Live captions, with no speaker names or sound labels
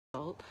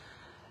difficult.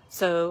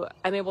 So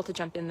I'm able to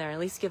jump in there and at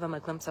least give them a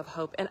glimpse of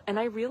hope. And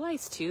I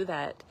realize too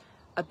that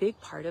a big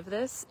part of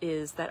this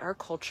is that our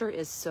culture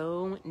is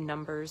so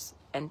numbers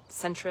and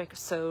centric,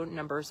 so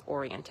numbers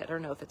oriented. I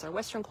don't know if it's our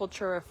Western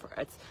culture or if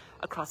it's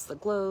across the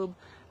globe,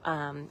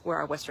 where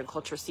our Western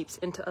culture seeps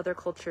into other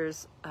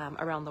cultures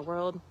around the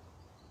world.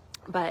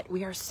 But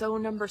we are so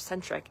number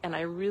centric, and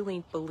I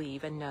really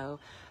believe and know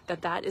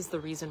that that is the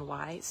reason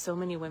why so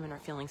many women are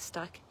feeling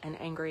stuck and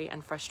angry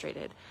and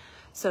frustrated.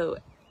 So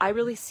I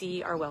really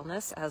see our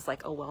wellness as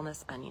like a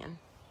wellness onion.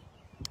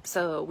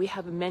 So we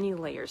have many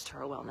layers to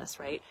our wellness,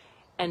 right?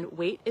 And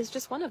weight is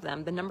just one of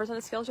them. The numbers on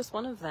the scale is just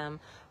one of them.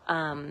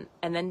 And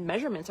then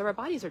measurements of our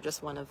bodies are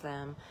just one of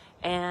them.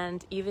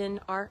 And even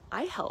our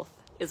eye health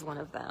is one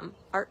of them.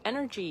 Our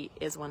energy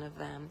is one of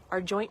them.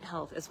 Our joint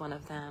health is one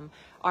of them.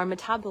 Our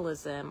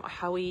metabolism,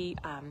 how we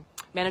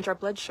manage our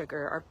blood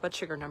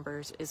sugar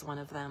numbers is one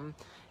of them.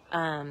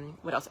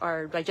 What else?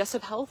 Our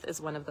digestive health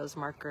is one of those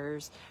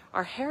markers.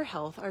 Our hair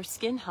health, our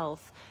skin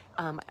health,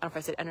 I don't know if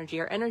I said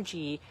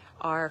energy,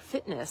 our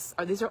fitness,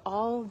 these are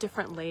all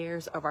different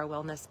layers of our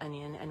wellness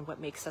onion and what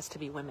makes us to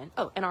be women.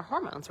 Oh, and our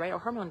hormones, right? Our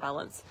hormone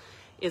balance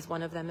is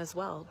one of them as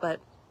well. But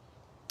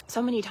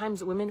so many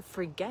times women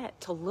forget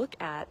to look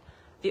at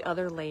the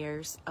other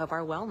layers of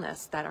our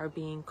wellness that are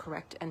being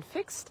correct and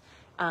fixed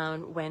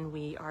when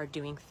we are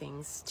doing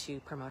things to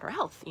promote our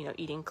health. You know,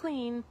 eating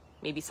clean.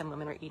 Maybe some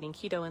women are eating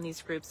keto in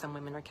these groups. Some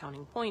women are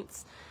counting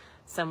points.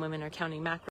 Some women are counting macros.